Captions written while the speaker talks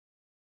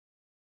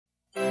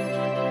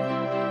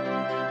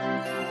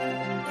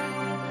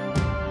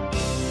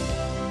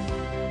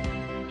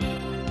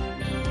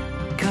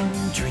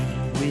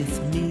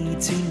me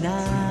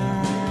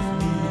tonight.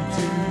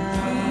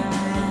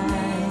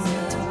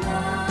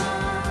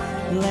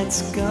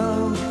 Let's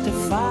go to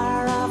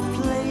far-off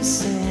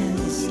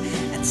places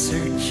and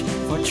search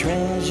for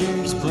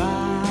treasures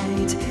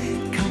bright.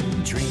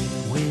 Come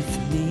dream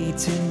with me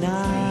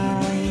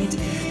tonight.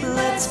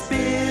 Let's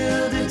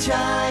build a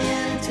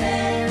giant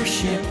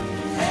airship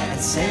and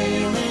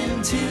sail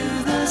into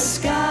the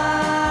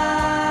sky.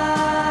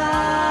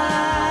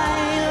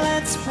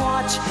 Let's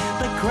watch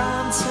the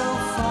ground so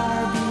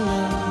far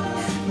below.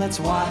 Let's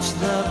watch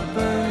the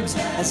birds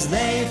as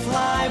they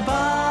fly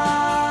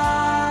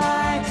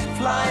by,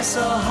 fly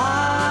so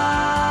high.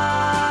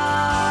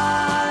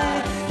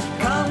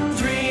 Come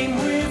dream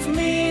with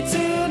me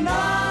tonight.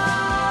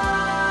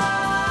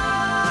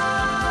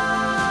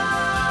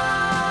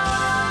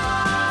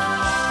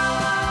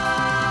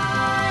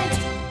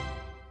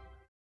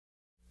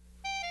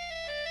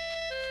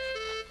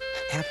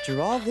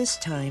 After all this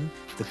time,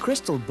 the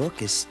crystal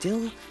book is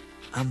still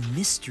a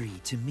mystery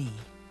to me.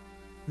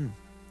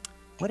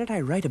 What did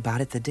I write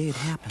about it the day it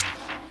happened?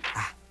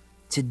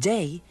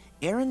 Today,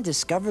 Aaron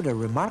discovered a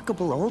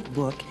remarkable old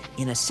book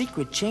in a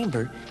secret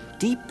chamber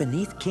deep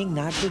beneath King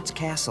Nogbert's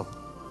castle.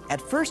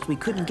 At first, we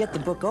couldn't get the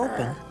book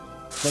open,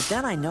 but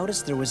then I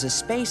noticed there was a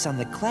space on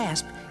the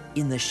clasp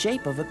in the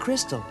shape of a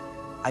crystal.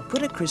 I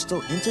put a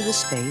crystal into the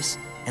space,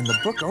 and the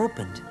book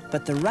opened,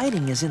 but the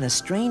writing is in a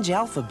strange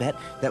alphabet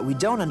that we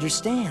don't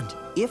understand.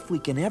 If we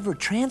can ever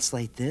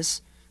translate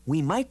this,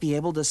 we might be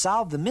able to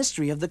solve the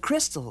mystery of the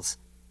crystals.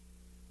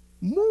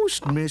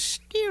 Most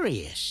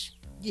mysterious.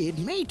 It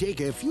may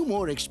take a few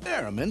more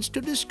experiments to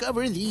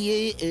discover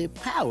the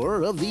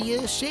power of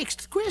the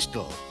sixth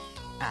crystal.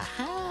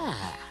 Aha!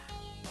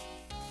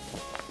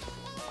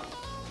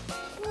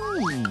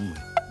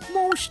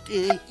 Most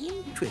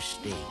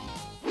interesting.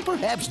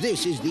 Perhaps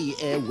this is the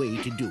way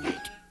to do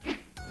it.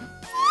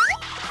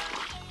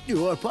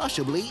 Or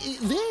possibly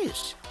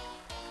this.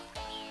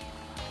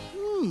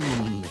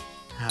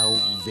 How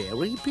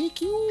very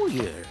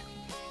peculiar.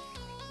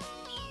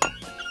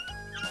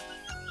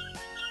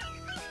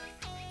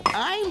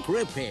 I'm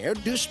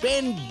prepared to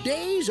spend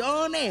days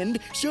on end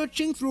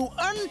searching through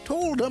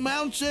untold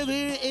amounts of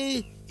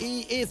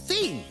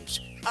things.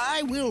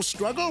 I will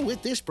struggle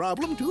with this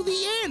problem to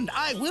the end.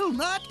 I will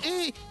not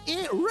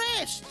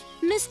rest.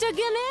 Mr.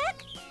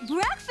 Gimmick,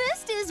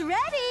 breakfast is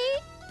ready.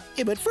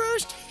 But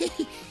first,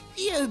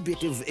 a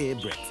bit of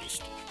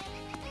breakfast.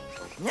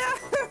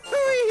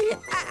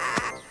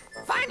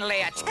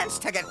 Finally, a chance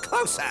to get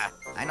closer.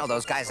 I know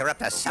those guys are up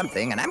to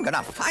something, and I'm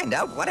gonna find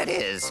out what it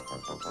is.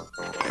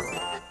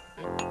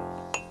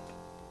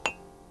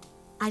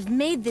 I've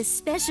made this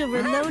special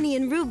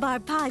Rolonian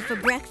rhubarb pie for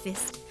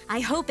breakfast. I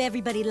hope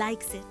everybody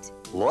likes it.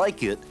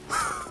 Like it?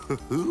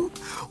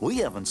 We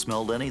haven't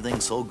smelled anything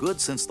so good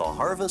since the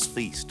harvest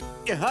feast.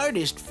 The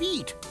hardest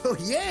feat? Oh,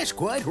 yes,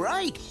 quite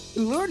right.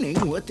 Learning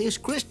what this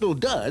crystal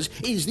does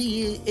is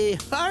the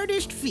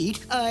hardest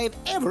feat I've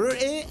ever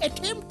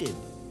attempted.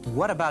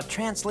 What about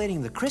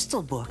translating the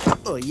crystal book?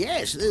 Oh,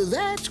 yes,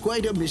 that's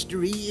quite a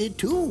mystery,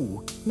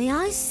 too. May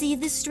I see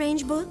this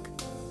strange book?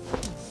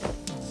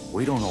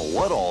 We don't know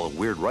what all the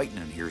weird writing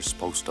in here is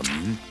supposed to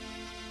mean.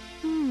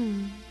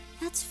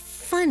 That's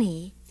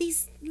funny.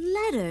 These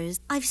letters,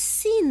 I've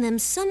seen them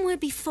somewhere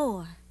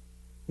before.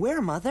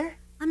 Where, Mother?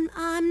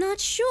 I'm not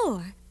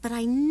sure, but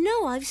I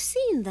know I've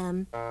seen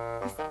them.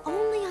 If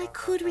only I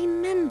could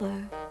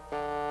remember.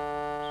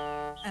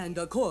 And,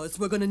 of course,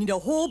 we're gonna need a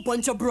whole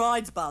bunch of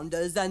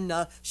bridesbounders and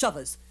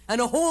shovers and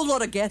a whole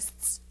lot of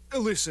guests.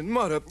 Listen,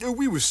 Mother,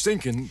 we was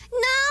thinking... No.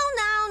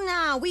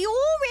 We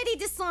already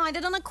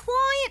decided on a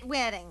quiet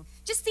wedding.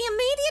 Just the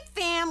immediate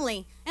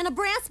family and a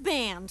brass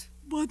band.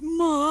 But,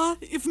 Ma,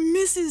 if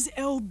Mrs.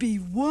 L.B.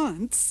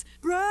 wants...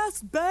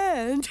 Brass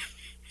band?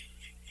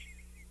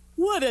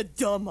 What a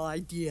dumb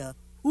idea.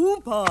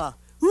 Oompa!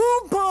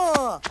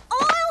 Oompa!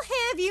 I'll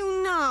have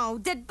you know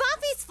that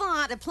Buffy's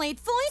father played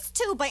voice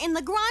tuba in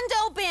the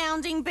Grundle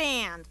Bounding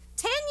Band.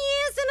 10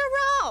 years in a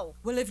row.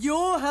 Well, if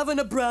you're having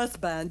a brass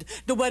band,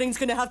 the wedding's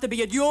gonna have to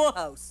be at your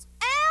house.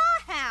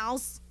 Our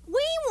house?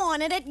 We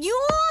want it at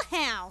your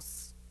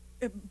house.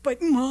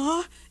 But,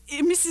 Ma,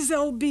 Mrs.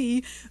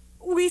 L.B.,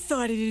 we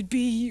thought it'd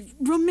be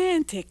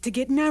romantic to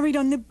get married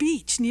on the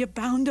beach near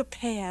Bounder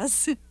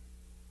Pass. That's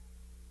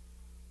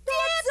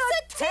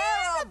a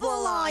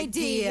terrible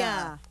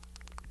idea.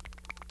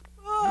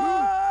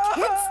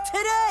 Kids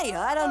today,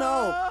 I don't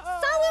know.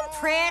 So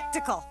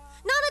impractical.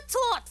 Not a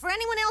thought for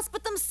anyone else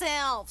but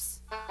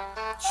themselves.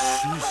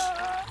 Jeez,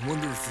 I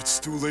wonder if it's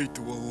too late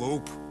to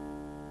elope.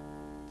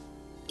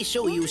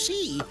 So you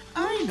see,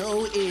 I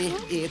know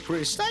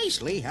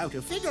precisely how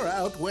to figure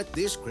out what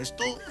this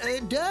crystal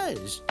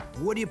does.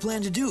 What do you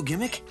plan to do,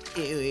 Gimmick?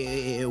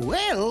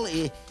 Well,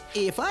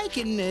 if I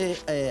can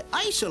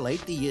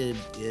isolate the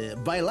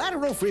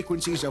bilateral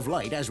frequencies of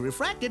light as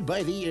refracted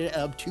by the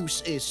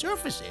obtuse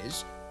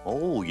surfaces...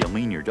 Oh, you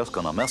mean you're just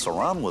gonna mess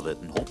around with it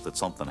and hope that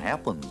something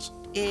happens?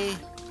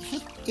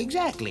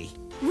 Exactly.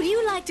 Would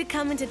you like to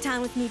come into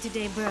town with me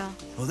today, Burl?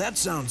 Well, that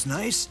sounds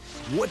nice.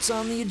 What's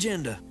on the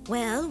agenda?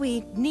 Well,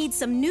 we need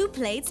some new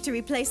plates to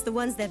replace the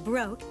ones that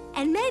broke,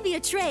 and maybe a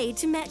tray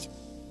to match...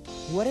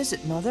 What is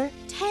it, Mother?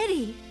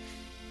 Teddy,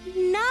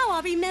 now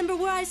I remember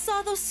where I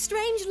saw those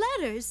strange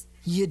letters.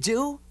 You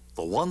do?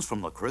 The ones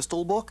from the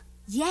crystal book?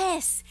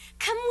 Yes,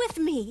 come with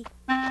me.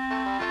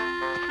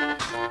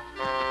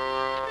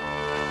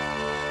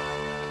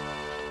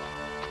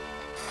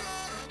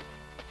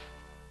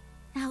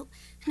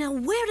 Now,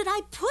 where did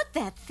I put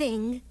that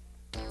thing?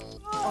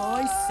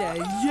 I say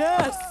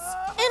yes.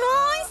 And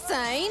I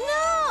say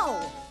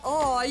no.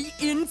 I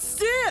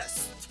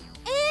insist.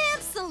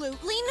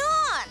 Absolutely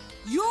not.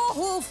 Your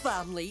whole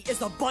family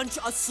is a bunch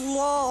of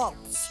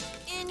slobs.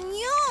 And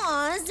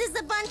yours is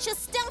a bunch of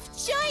stuffed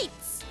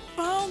shites.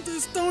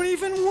 Bounders don't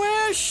even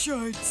wear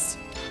shirts.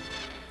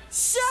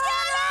 Shut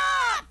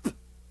up!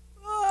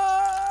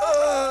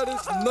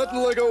 There's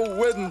nothing like a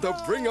wedding to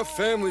bring a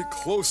family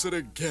closer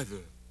together.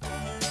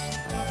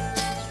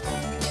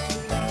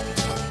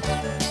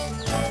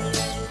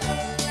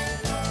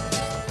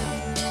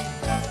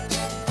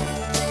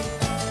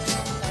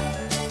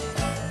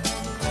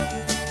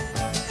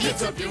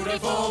 It's a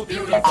beautiful,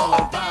 beautiful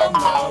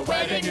bounder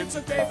wedding. It's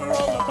a day for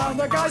all the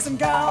bounder guys and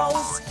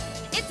gals.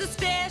 It's a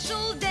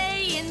special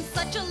day in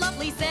such a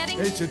lovely setting.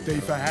 It's a day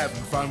for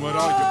having fun with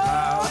all your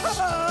pals.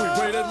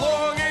 We waited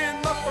long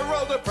enough for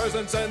all the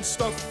presents and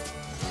stuff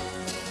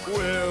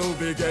we'll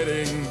be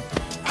getting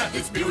At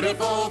this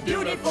beautiful,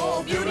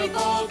 beautiful,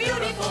 beautiful,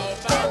 beautiful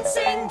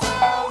bouncing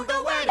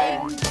bounder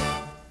wedding.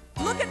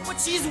 Look at what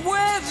she's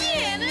wearing.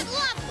 Isn't it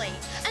lovely?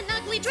 An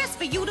ugly dress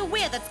for you to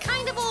wear that's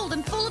kind of old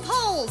and full of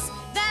holes.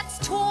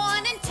 That's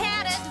torn and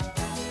tattered.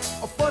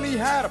 a funny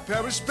hat, a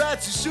pair of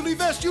spats, a silly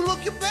vest. You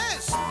look your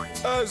best,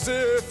 as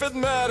if it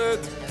mattered.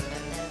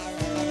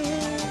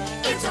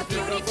 It's a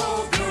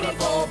beautiful,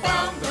 beautiful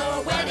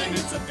bounder wedding.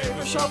 It's a day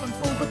for shoving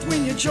food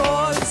between your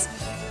jaws.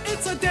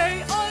 It's a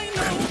day I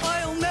know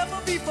I'll never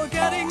be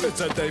forgetting.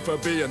 It's a day for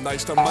being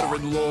nice to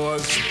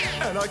mother-in-laws.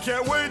 And I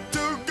can't wait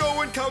to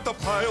go and count the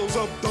piles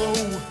of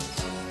dough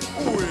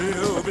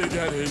we'll be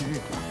getting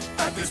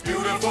At this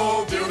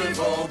beautiful,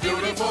 beautiful,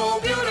 beautiful,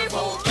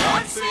 beautiful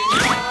dancing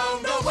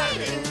round the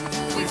wedding.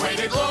 We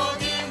waited long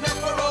enough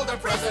for all the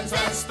presents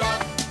and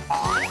stuff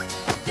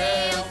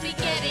they'll be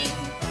getting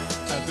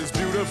at this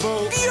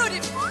beautiful,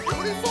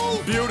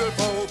 beautiful,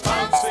 beautiful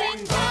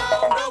dancing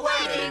round the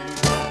wedding.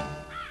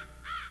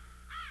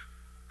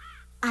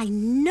 I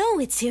know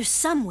it's here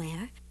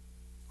somewhere.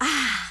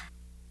 Ah!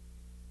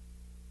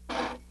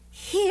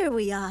 Here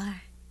we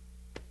are.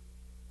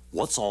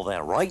 What's all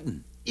that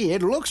writing?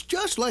 It looks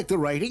just like the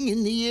writing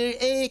in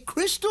the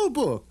crystal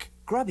book.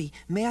 Grubby,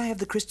 may I have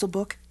the crystal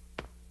book?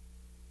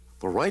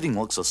 The writing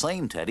looks the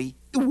same, Teddy.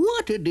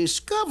 What a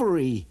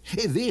discovery!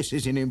 This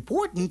is an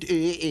important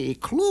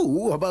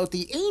clue about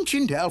the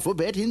ancient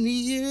alphabet in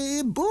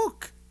the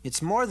book.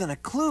 It's more than a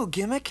clue,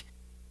 Gimmick.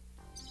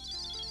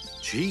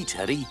 Gee,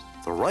 Teddy,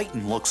 the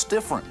writing looks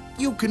different.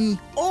 You can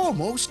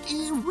almost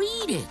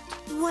read it.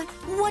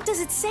 What does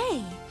it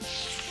say?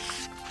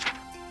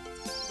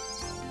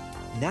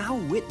 Now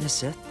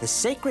witnesseth the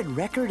sacred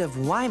record of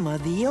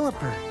Wyma the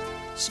Illipper,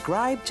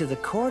 scribe to the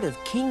court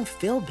of King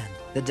Philbin,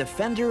 the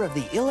defender of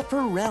the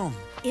Illipper realm.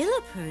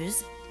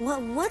 Illippers?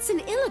 What's an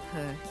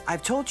Illipper?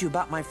 I've told you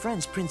about my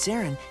friends Prince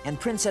Aaron and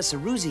Princess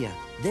Eruzia.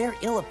 They're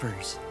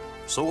Illippers.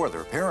 So are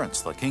their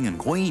parents, the king and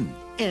queen.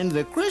 And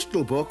the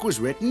crystal book was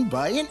written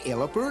by an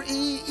Illipper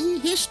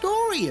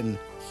historian.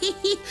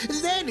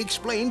 That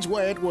explains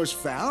why it was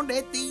found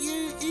at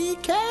the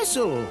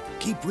castle.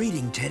 Keep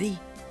reading, Teddy.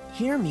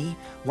 Hear me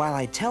while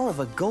I tell of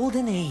a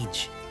golden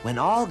age, when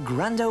all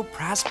Grundo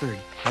prospered,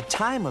 a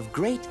time of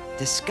great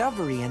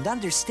discovery and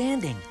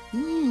understanding.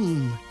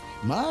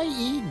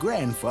 My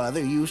grandfather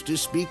used to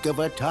speak of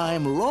a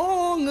time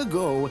long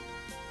ago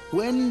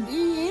when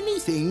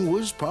anything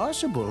was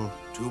possible.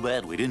 Too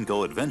bad we didn't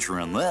go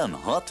adventuring then,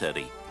 huh,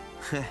 Teddy?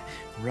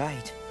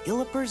 Right.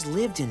 Illippers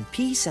lived in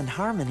peace and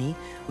harmony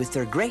with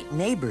their great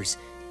neighbors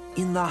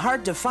in the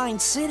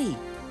hard-to-find city.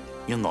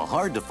 In the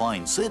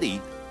hard-to-find city?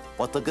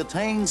 But the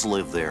Gatangs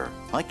live there.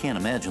 I can't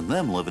imagine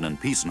them living in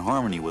peace and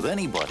harmony with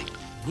anybody.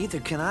 Neither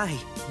can I,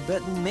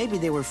 but maybe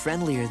they were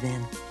friendlier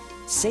then.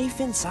 Safe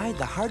inside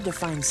the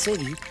hard-to-find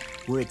city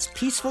were its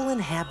peaceful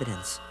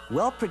inhabitants.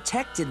 Well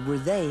protected were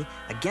they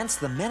against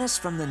the menace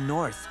from the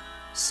north,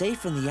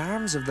 safe in the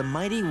arms of the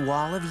mighty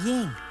wall of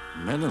Ying.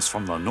 Menace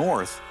from the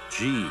north?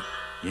 Gee,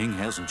 Ying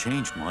hasn't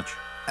changed much.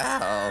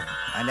 Oh,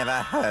 I never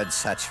heard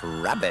such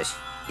rubbish.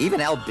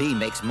 Even LB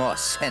makes more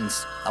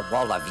sense. The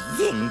wall of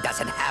Ying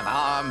doesn't have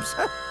arms.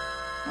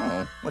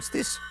 Oh, what's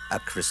this? A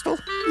crystal?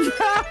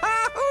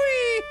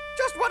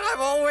 Just what I've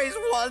always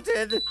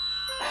wanted.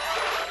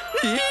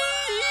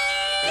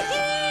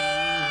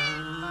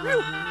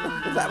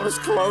 That was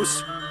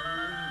close.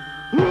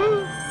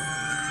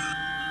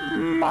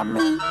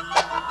 Mommy.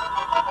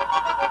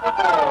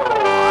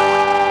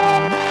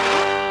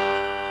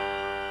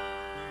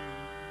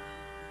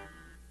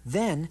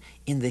 Then,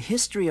 in the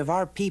history of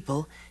our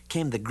people,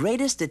 came the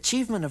greatest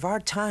achievement of our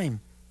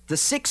time, the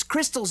 6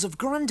 crystals of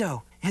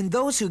Grundo. And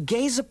those who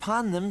gaze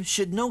upon them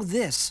should know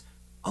this.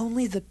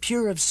 Only the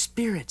pure of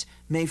spirit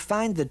may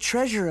find the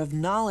treasure of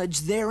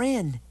knowledge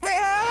therein.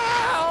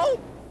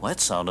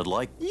 That sounded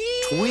like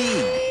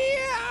Tweed.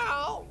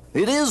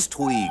 It is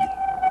Tweed.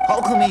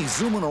 How come he's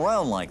zooming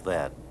around like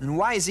that? And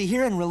why is he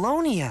here in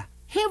Relonia?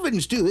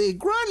 Heavens to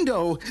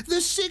Grundo,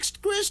 the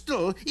 6th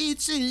crystal.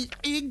 It's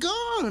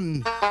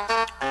gone.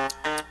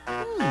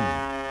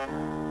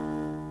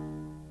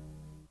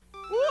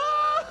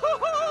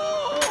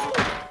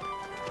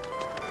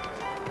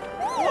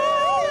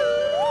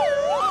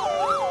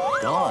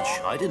 Gosh,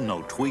 I didn't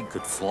know Tweed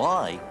could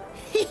fly.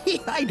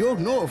 I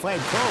don't know if I'd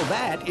call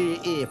that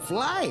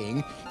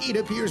flying. It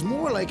appears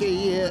more like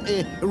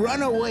a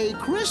runaway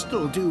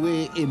crystal to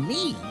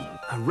me.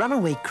 A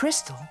runaway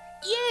crystal?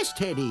 Yes,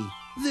 Teddy.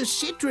 The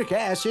citric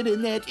acid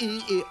in that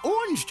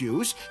orange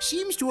juice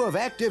seems to have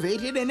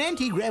activated an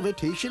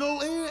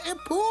anti-gravitational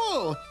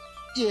pull.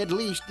 At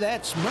least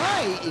that's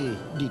my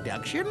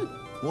deduction.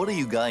 What are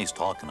you guys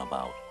talking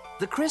about?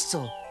 The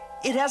crystal.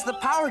 It has the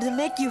power to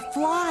make you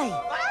fly.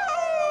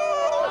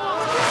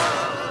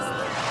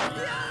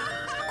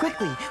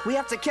 Quickly, we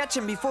have to catch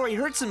him before he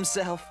hurts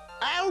himself.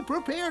 I'll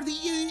prepare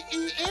the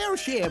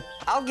airship.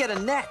 I'll get a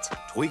net.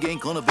 Twig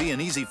ain't gonna be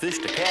an easy fish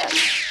to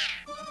catch.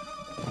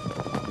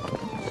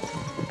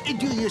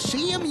 Do you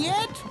see him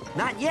yet?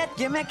 Not yet,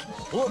 Gimmick.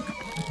 Look,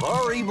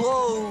 there he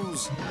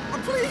blows.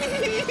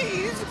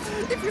 Please!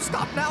 If you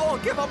stop now, I'll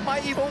give up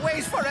my evil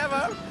ways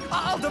forever.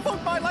 I'll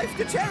devote my life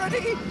to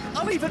charity.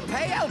 I'll even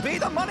pay LB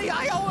the money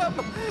I owe him.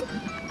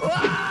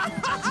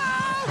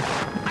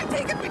 I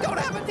take it we don't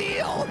have a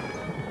deal.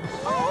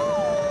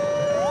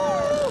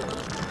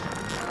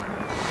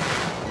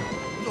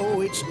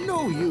 Oh, it's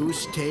no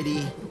use,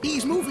 Teddy.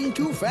 He's moving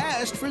too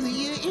fast for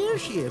the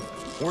airship.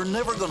 We're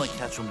never gonna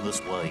catch him this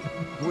way.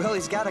 Well,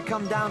 he's gotta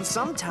come down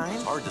sometime.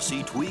 It's hard to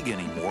see Twig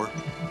anymore.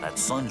 That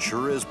sun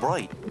sure is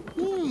bright.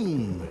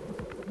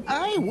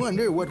 I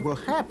wonder what will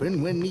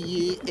happen when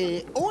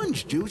the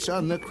orange juice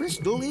on the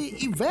crystal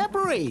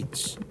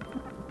evaporates.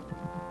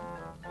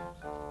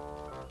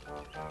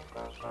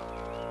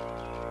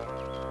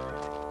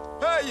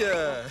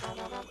 Hiya!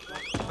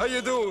 How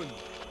you doing?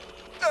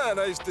 Ah,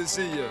 nice to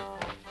see you.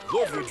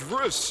 Lovely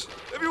dress.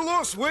 Have you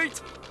lost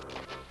weight?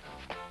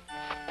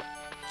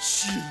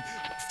 Gee,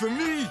 for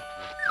me?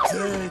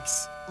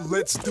 Thanks.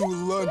 Let's do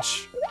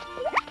lunch.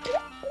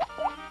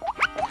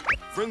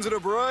 Friends of the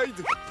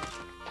bride?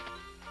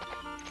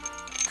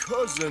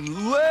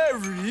 Cousin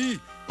Larry?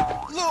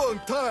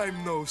 Long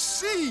time no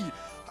see.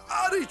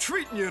 How they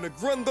treating you in a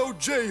Grundo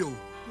jail?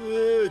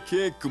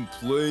 Can't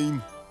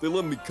complain. They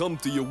let me come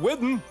to your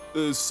wedding.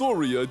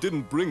 Sorry, I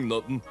didn't bring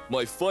nothing.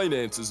 My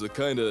finances are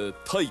kinda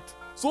tight.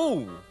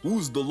 So,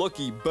 who's the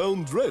lucky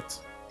boundrette?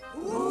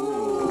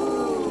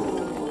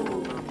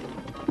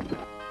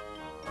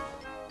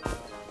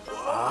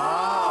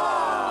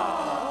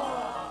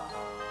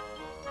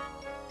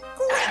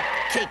 Great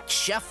cake,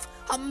 chef.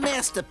 A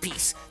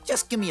masterpiece.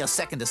 Just give me a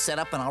second to set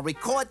up and I'll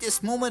record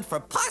this moment for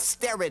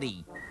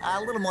posterity.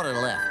 A little more to the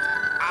left.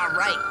 All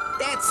right,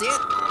 that's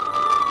it.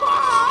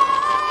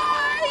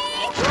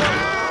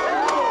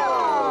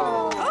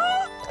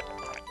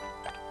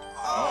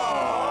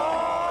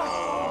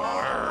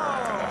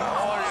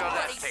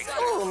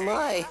 Oh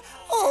my!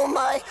 Oh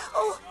my!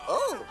 Oh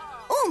my!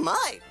 Oh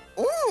my!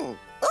 Woohoo!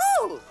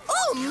 Oh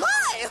my!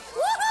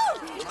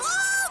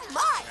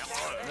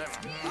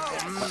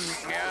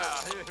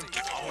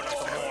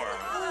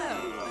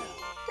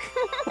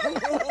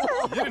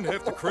 You didn't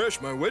have to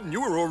crash my wedding.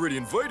 You were already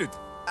invited.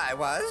 I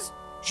was?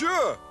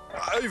 Sure.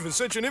 I even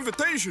sent you an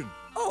invitation.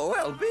 Oh,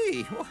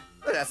 LB.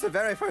 That's the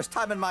very first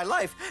time in my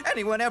life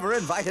anyone ever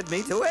invited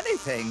me to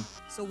anything.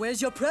 So where's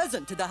your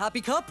present to the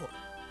happy couple?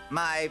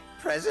 My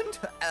present?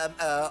 I...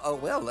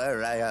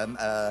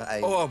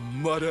 Oh,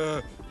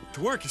 mother.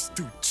 Twerk is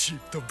too cheap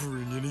to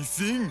bring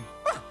anything.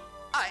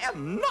 I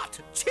am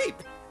not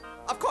cheap.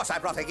 Of course I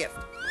brought a gift.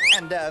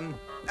 And,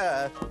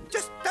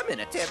 just a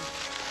minute, Tim.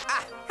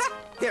 Ah, ha,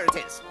 here it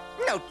is.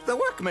 Note the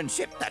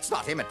workmanship. That's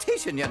not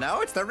imitation, you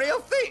know. It's the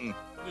real thing.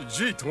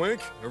 Gee,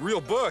 Twink, a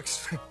real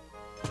box.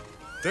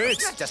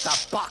 Thanks. Not just a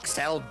box,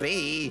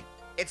 LB.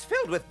 It's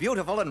filled with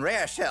beautiful and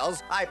rare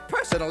shells I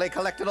personally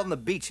collected on the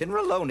beach in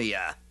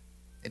Relonia.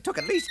 It took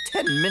at least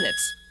 10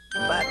 minutes,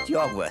 but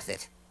you're worth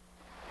it.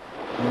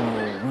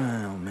 Oh,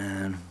 wow,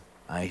 man.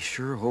 I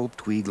sure hope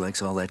Tweeg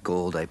likes all that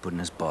gold I put in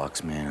his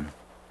box, man.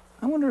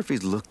 I wonder if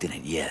he's looked in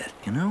it yet,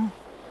 you know?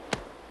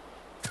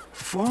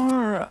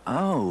 Far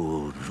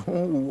out.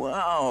 Oh,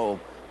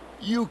 wow.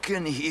 You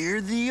can hear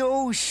the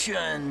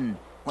ocean.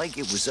 Like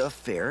it was a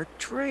fair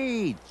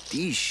trade.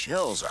 These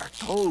shells are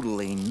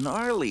totally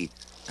gnarly.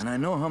 And I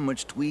know how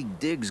much Tweeg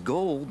digs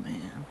gold,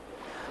 man.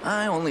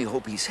 I only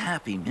hope he's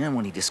happy, man,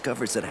 when he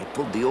discovers that I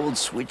pulled the old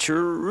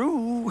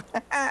switcheroo.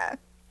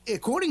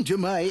 According to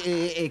my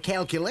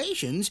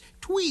calculations,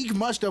 Tweeg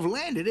must have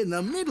landed in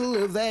the middle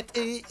of that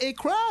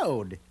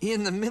crowd.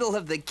 In the middle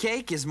of the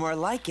cake is more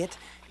like it.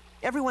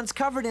 Everyone's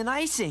covered in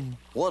icing.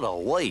 What a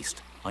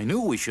waste. I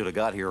knew we should have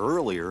got here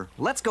earlier.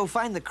 Let's go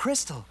find the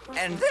crystal.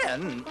 And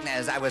then,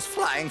 as I was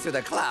flying through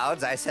the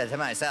clouds, I said to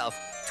myself,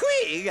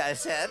 Twig, I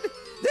said,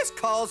 this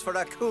calls for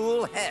a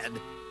cool head.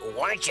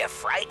 Weren't you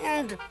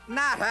frightened?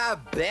 Not a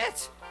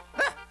bit.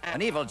 Huh,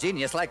 an evil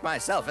genius like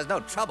myself has no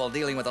trouble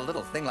dealing with a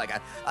little thing like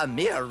a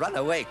mere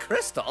runaway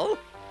crystal.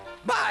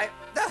 Why,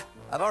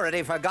 I've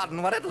already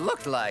forgotten what it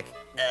looked like.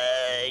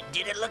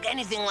 Did it look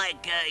anything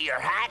like your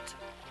hat?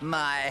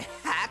 My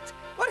hat?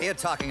 What are you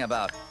talking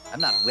about?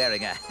 I'm not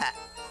wearing a hat.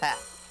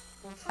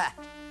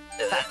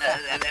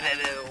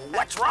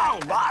 What's wrong,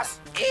 boss?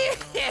 Get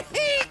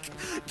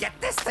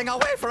this thing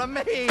away from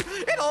me!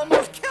 It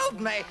almost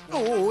killed me!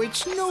 Oh,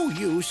 it's no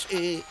use,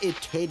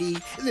 Teddy.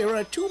 There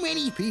are too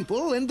many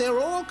people, and they're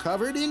all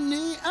covered in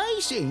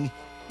icing.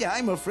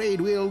 I'm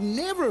afraid we'll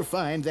never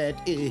find that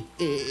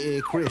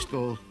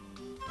crystal.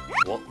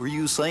 What were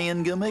you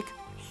saying, Gimmick?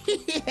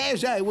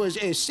 As I was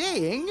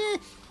saying,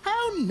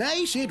 how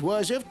nice it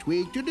was of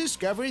Twig to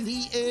discover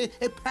the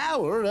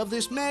power of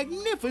this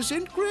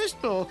magnificent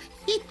crystal.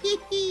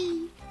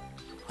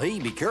 Hey,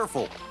 be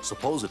careful.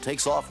 Suppose it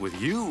takes off with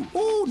you.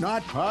 Oh,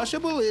 not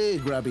possible,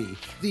 Grubby.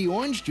 The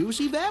orange juice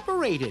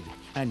evaporated.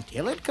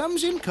 Until it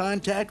comes in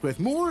contact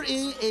with more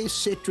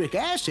citric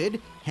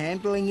acid,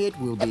 handling it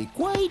will be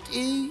quite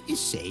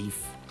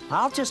safe.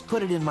 I'll just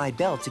put it in my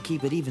belt to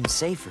keep it even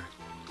safer.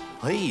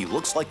 Hey,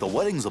 looks like the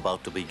wedding's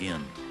about to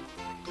begin.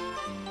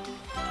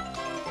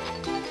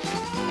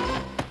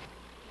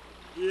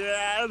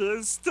 Yeah,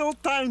 there's still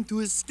time to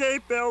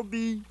escape,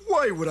 LB.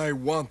 Why would I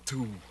want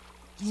to?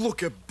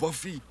 Look at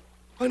Buffy.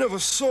 I never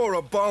saw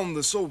a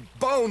bounder so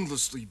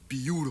boundlessly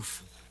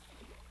beautiful.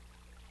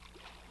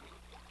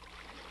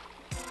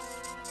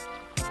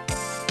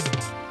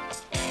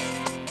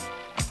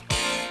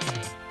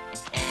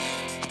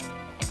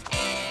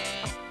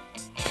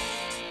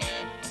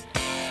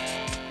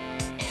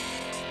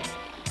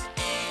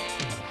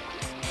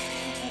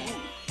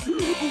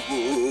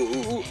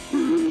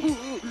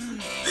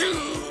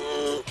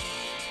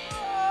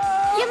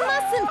 You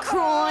mustn't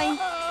cry.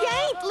 You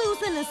ain't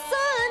losing a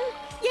son.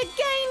 You're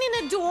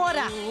gaining a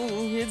daughter.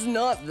 It's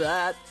not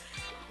that.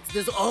 It's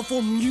this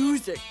awful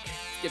music.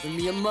 It's giving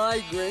me a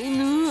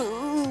migraine.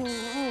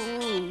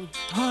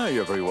 Hi,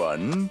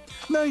 everyone.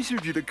 Nice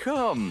of you to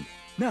come.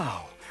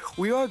 Now,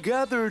 we are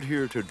gathered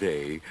here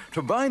today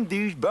to bind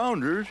these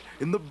bounders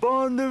in the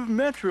bond of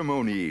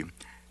matrimony.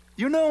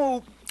 You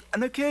know,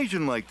 an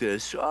occasion like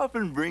this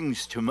often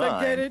brings to mind...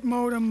 Forget it,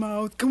 Motor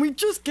Mouth. Can we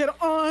just get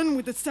on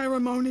with the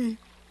ceremony?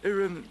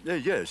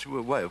 Yes,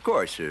 why, of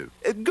course.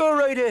 Go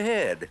right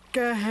ahead.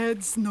 Go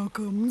ahead,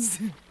 Snookums.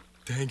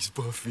 Thanks,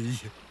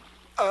 Buffy.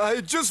 I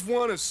just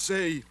want to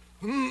say,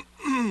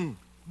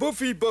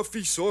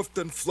 Buffy, soft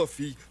and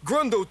fluffy,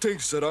 Grundo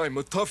thinks that I'm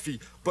a toughie,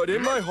 but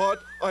in my heart,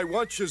 I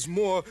want yous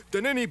more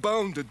than any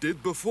bounder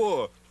did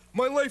before.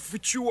 My life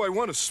with you I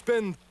want to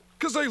spend,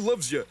 'cause I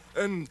loves you,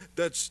 and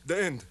that's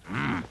the end.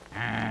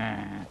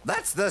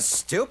 That's the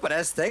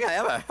stupidest thing I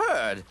ever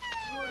heard.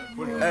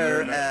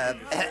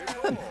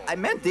 I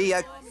meant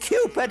the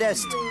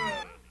cupidest.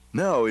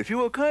 Now, if you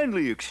will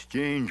kindly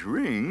exchange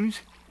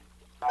rings...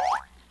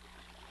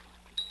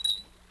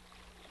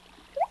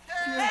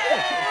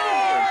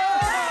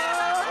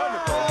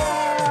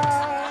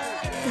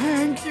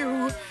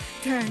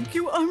 Thank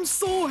you. I'm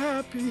so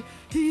happy.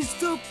 He's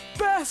the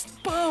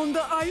best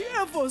bounder I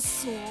ever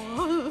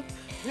saw.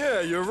 Yeah,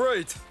 you're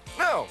right.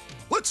 Now,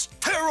 let's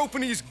tear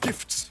open these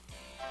gifts.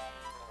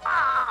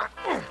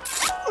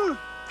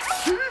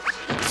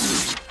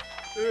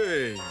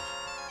 Hey,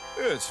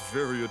 that's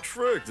very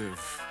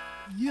attractive.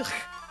 Yuck,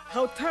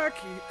 how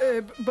tacky.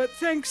 But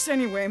thanks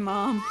anyway,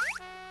 Mom.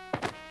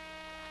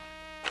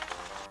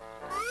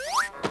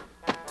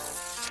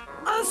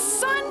 A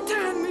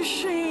suntan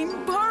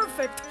machine!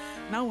 Perfect!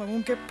 Now I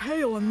won't get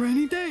pale on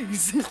rainy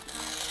days.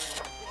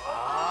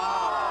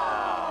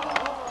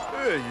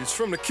 Hey, it's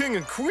from the King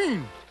and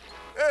Queen.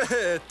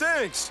 Hey,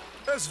 thanks.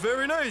 That's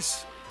very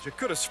nice. You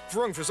could have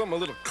sprung for something a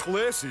little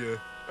classier.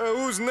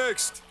 Who's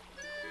next?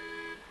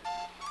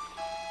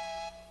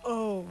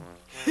 Oh,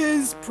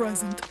 his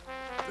present.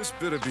 This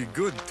better be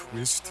good,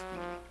 Twist.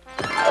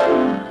 Creep,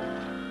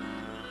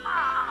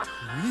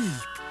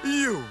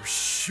 you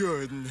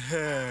shouldn't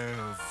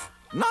have.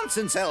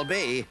 Nonsense,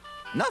 LB.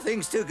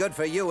 Nothing's too good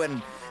for you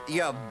and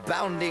your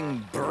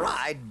bounding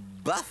bride,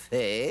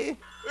 Buffy.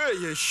 Hey,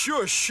 you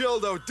sure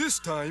shelled out this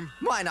time.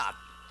 Why not?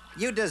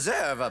 You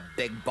deserve a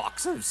big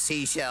box of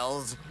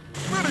seashells.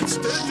 But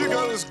instead you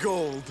got us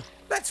gold.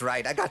 That's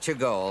right, I got you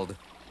gold.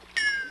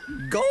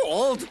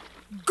 Gold?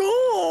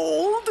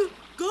 Gold?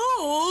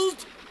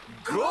 Gold?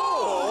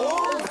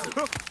 Gold?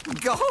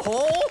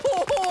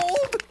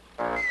 Gold?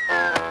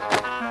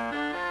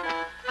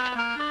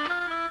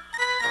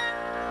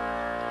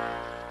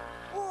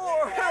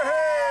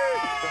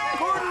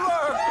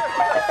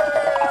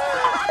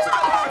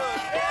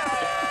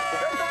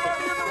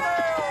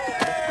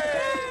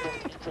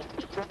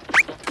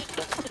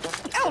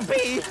 LB,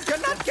 you're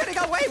not getting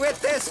away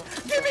with this!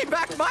 Give me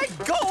back my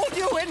gold,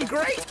 you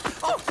ingrate!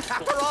 Oh,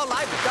 after all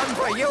I've done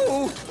for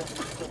you!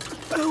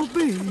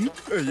 LB,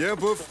 Yeah,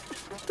 Buff?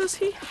 does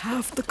he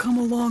have to come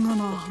along on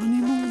our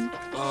honeymoon?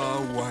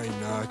 Why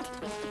not?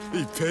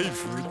 He paid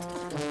for it.